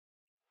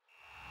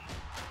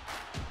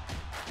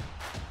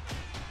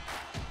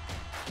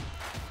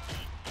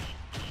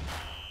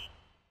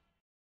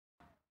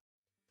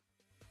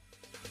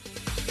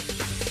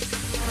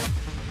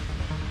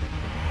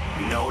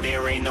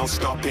ain't no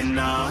stopping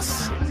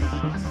us.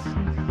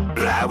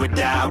 Fly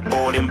without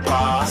boarding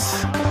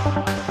pass.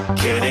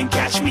 Couldn't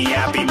catch me,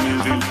 I'll be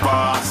moving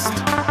fast.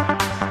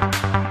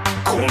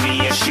 Call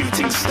me a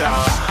shooting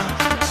star.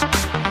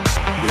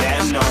 Let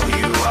 'em know who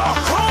you are.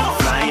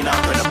 Flying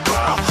up in a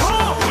bar.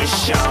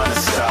 Wish on a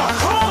star.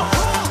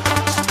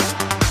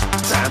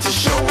 Time to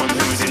show 'em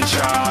who's in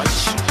charge.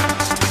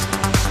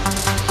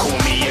 Call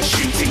me a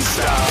shooting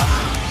star.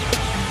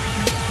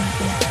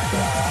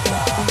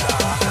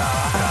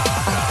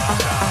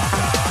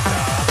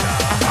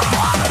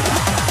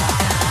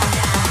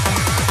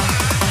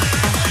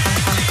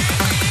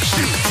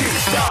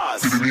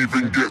 Didn't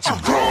even get to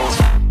cross.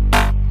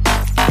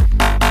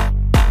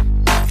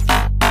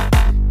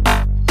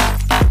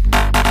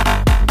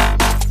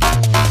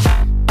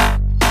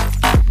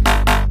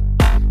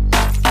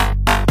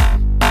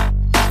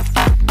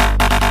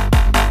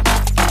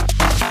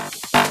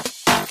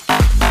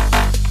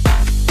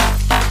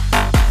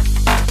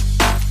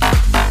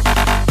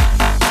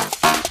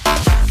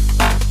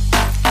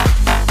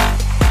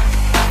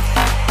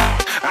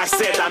 I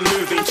said I'm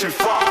moving too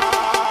far.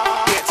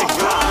 Get to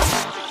glass.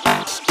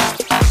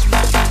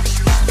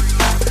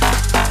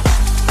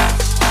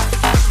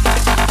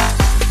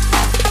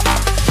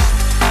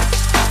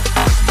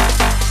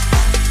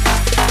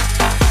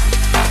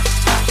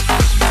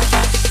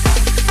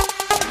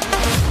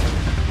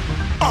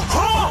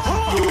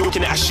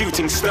 Looking at a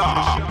shooting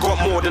star. Got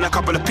more than a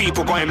couple of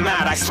people going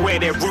mad. I swear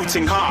they're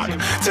rooting hard.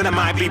 Tell them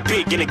I'd be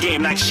big in the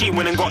game like she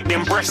went and got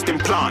them breast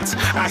implants.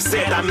 I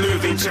said I'm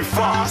moving too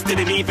fast.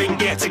 Didn't even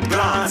get to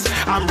glance.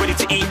 I'm ready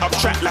to eat up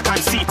track like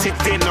I'm seated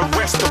in a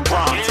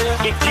restaurant.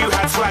 If you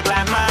had swag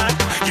like mine,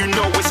 you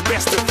know it's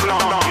best to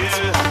flaunt.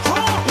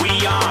 We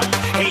aren't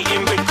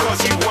hating because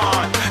you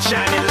aren't.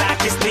 Shining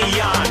like it's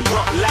neon.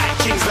 Rock like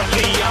kings of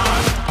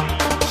Leon.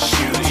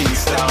 Shooting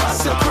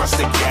stars across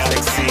the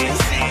galaxy.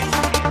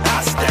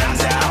 I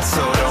stand out,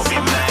 so don't be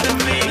mad at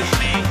me.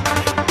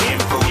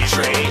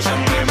 Infiltrate,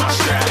 I'm with my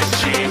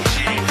strategy.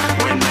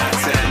 When I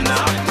turn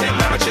up, then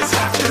I just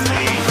have to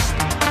leave.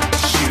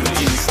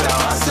 Shooting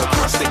stars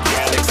across the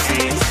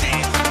galaxy.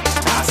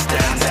 I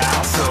stand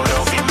out, so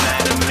don't be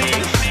mad at me.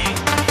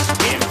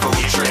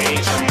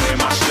 Infiltrate, I'm with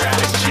my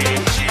strategy.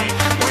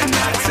 When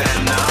I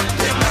turn up,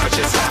 then I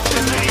just have to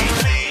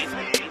leave.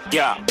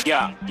 Yeah,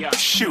 shooting. Yeah,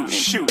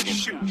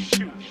 shooting.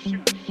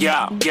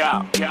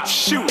 Yeah,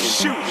 shooting.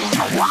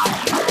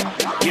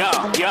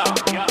 Yeah,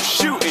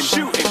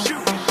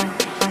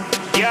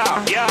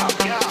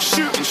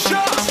 shooting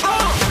shots.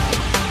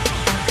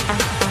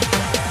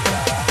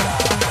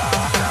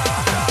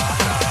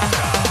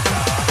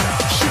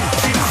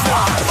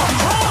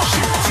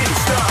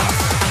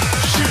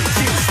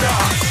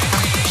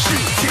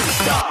 Shooting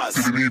stars.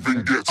 Didn't even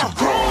get to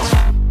cross.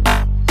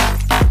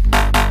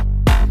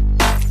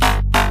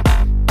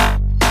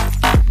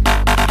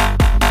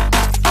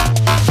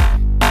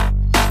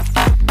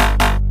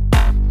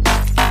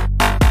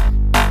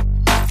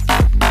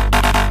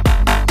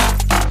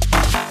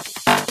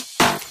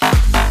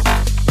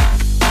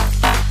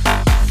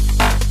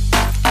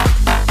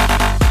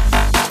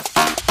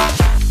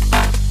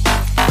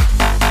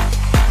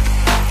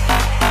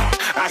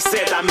 I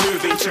said I'm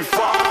moving too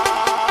far.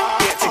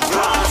 Get to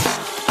glass.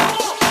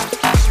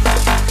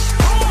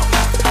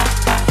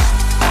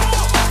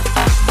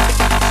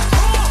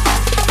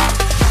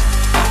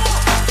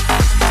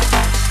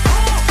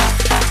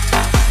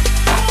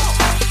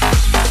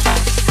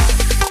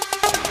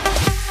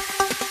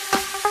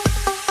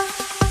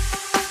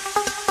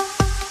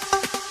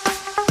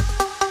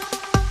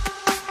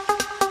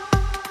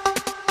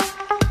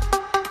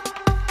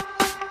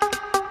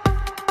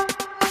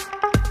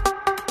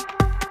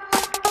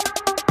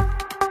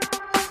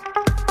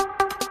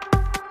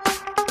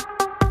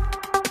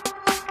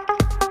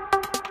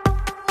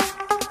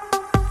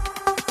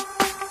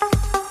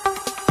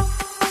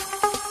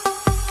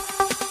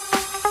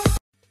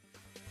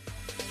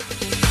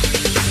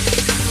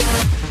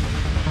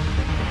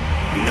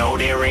 No,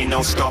 there ain't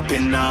no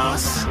stopping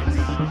us.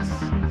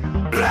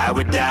 Fly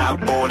without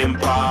boarding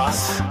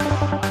pass.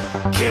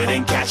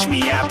 Couldn't catch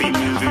me, I'll be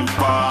moving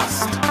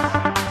fast.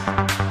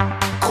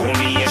 Call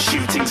me a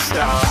shooting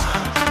star.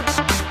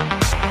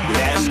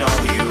 Let 'em know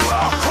who you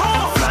are.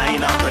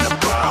 Flying up in a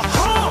bar.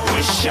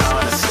 Wish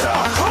on a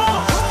star.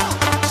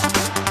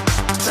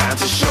 Time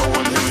to show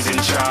 'em who's in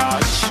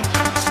charge.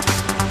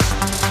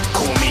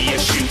 Call me a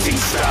shooting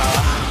star.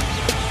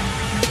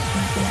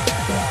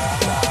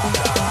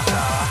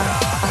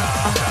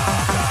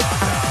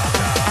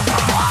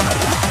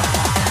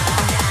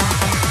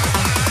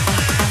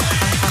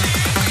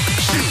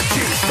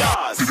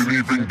 Didn't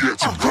even get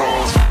to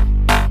cross.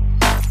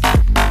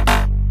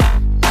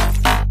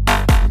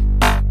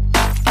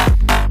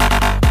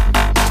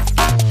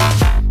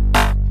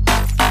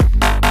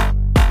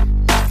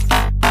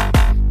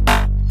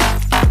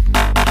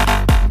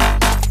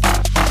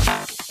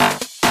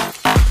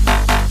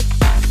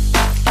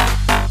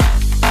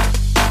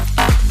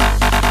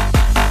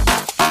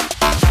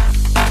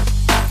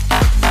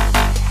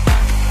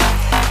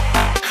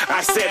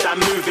 I said I'm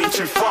moving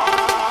too far.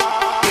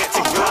 Get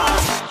to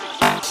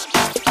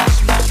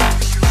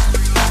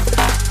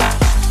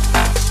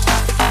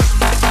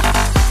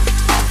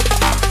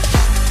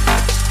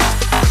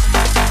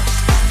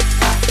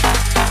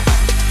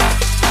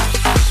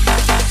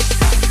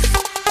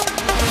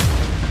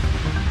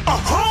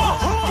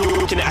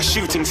looking at a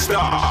shooting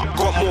star.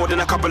 Got more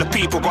than a couple of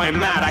people going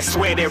mad, I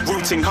swear they're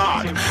rooting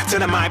hard. Tell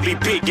them I'd be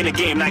big in the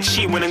game like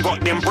she went and got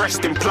them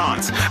breast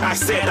implants. I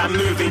said I'm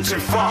moving too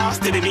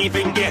fast, didn't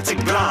even get a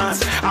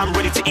glance. I'm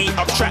ready to eat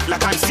up track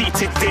like I'm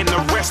seated in a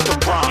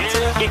restaurant.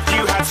 If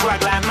you had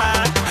swag like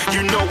mine,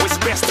 you know it's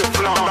best to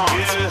flaunt.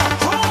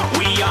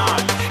 We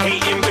aren't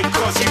hating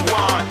because you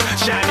aren't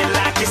shining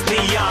like it's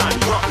neon,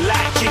 rock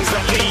like kings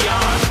like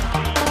Leon.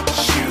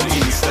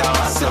 Shooting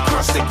stars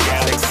across the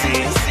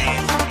galaxy,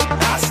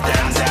 I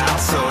stand out,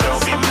 so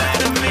don't be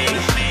mad at me.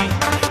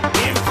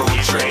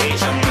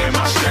 Infiltrate, I'm with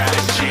my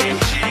strategy.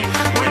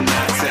 When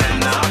I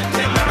turn up,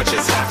 then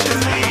amateurs have to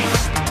leave.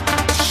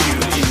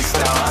 Shooting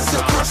stars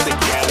across the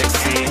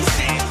galaxy,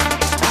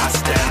 I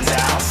stand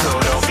out, so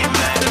don't be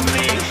mad at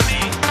me.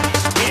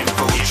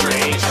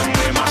 Infiltrate, I'm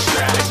with my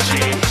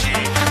strategy.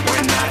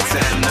 When I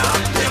turn up,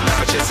 then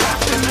amateurs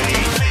have to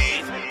leave.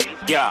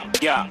 Yeah,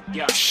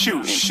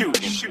 shoot, yeah, shoot,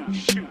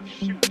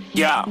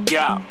 yeah,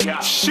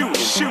 shooting, yeah,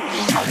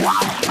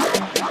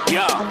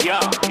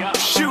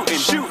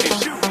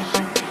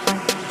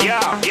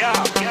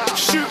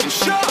 shooting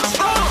shots.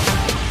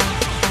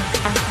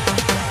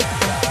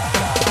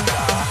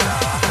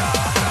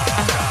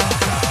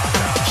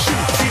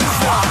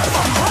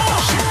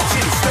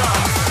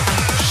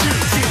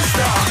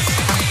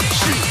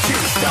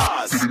 Shooting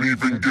stars. Didn't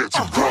even get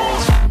to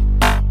bronze.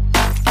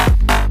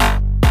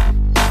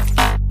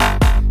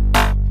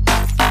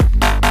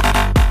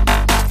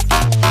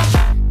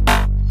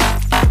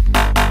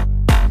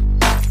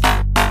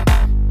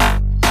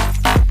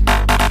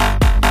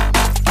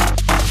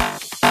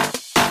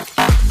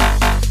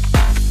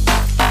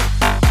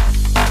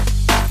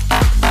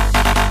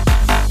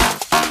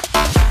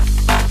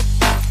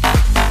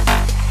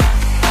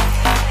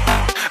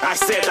 I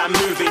said I'm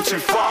moving too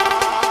far,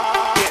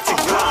 get to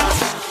glance.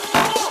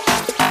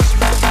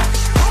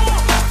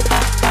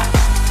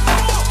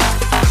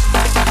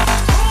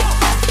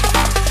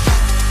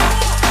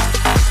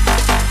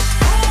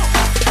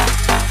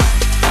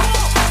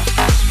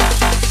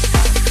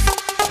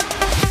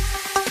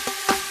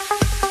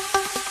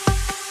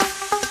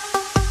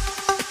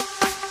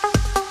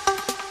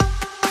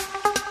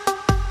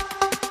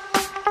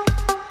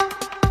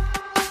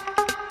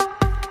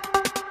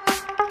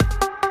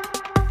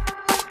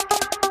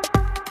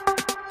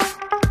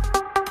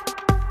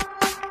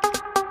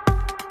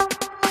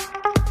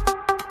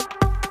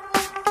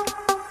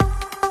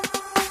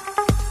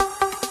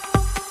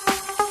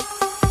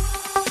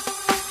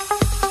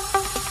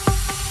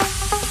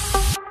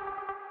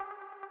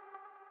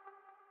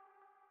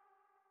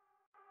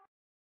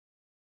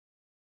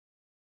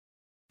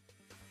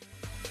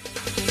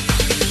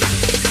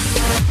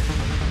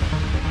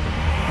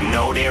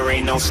 No, there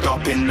ain't no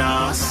stopping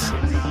us.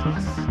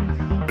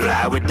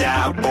 Fly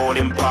without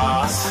boarding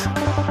pass.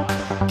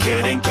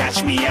 Couldn't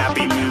catch me, I'll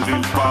be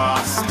moving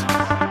fast.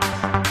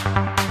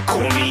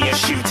 Call me a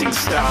shooting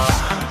star.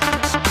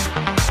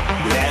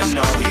 Let 'em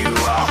know who you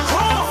are.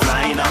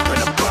 Flying up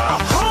in a bar,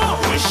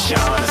 wish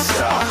on a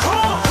star.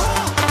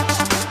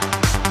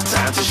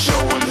 Time to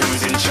show 'em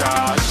who's in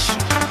charge.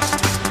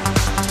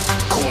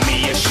 Call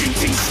me a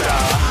shooting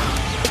star.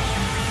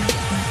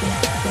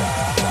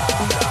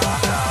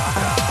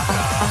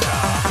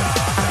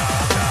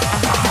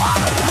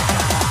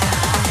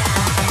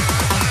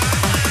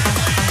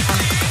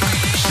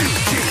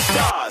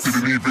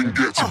 Didn't even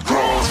get to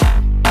bronze.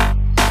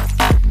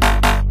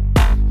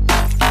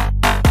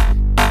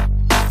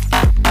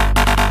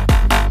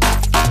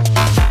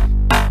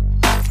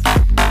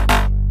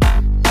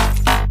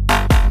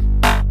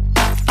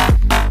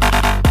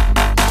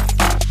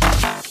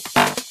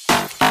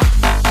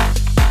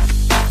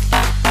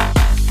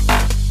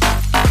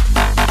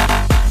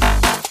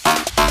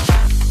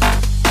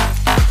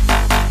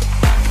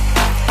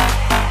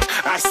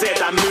 I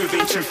said I'm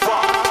moving too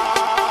far,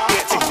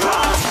 get to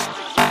glance.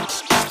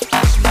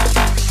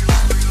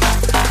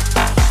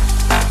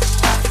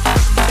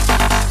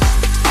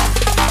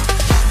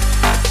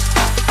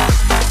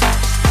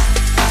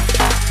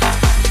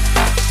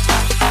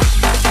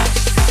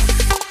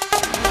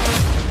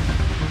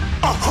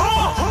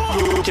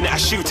 Looking at a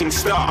shooting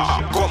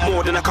star. Got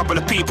more than a couple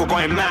of people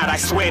going mad, I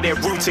swear they're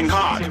rooting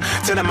hard.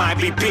 Tell them I'd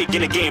be big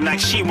in the game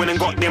like she went and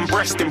got them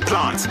breast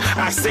implants.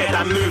 I said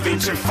I'm moving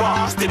too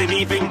fast, didn't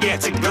even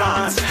get a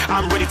glance.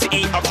 I'm ready to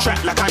eat up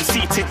track like I'm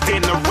seated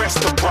in a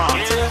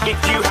restaurant. If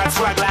you had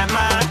swag like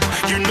mine,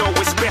 you know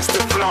it's best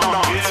to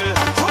flaunt.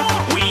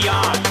 We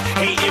aren't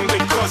hating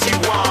because you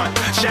aren't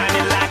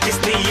shining like it's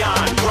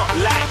neon, rock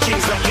like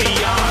kings like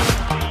Leon.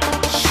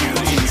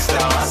 Shooting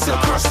stars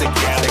across the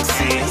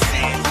galaxy,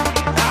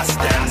 I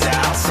stand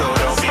out, so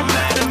don't be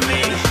mad at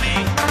me.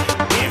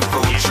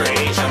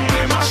 Infiltrate, I'm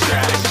with my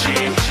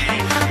strategy.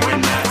 When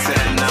I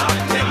turn up,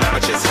 then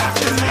amateurs have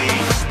to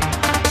leave.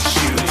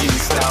 Shooting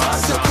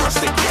stars across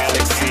the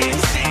galaxy,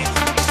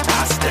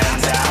 I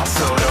stand out,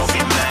 so don't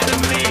be mad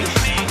at me.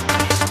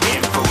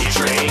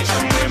 Infiltrate,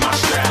 I'm with my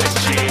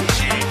strategy.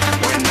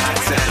 When I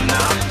turn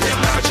up, then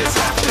amateurs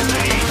have to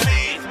leave.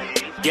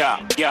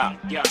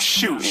 Yeah,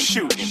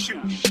 shooting.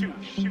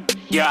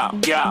 Yeah,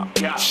 yeah,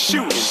 yeah.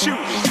 Shooting.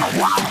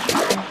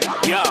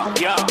 Yeah,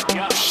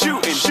 yeah,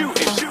 shooting.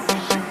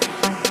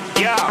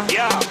 Yeah,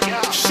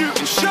 yeah,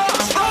 shooting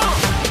shots.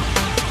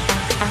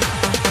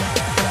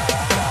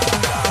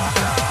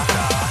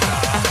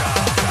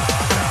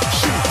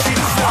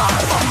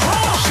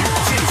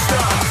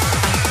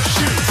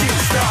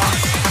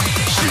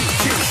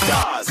 Shooting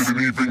stars.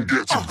 Didn't even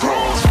get to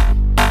cross.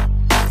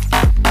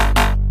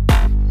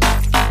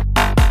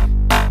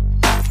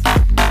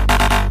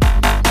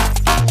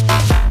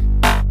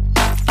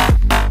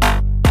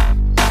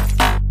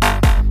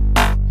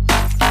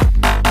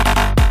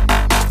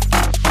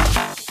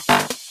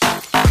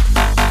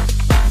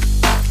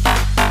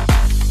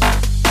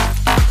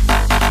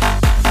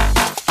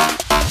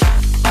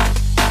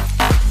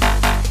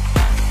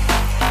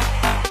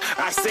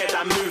 I said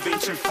I'm moving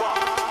too far.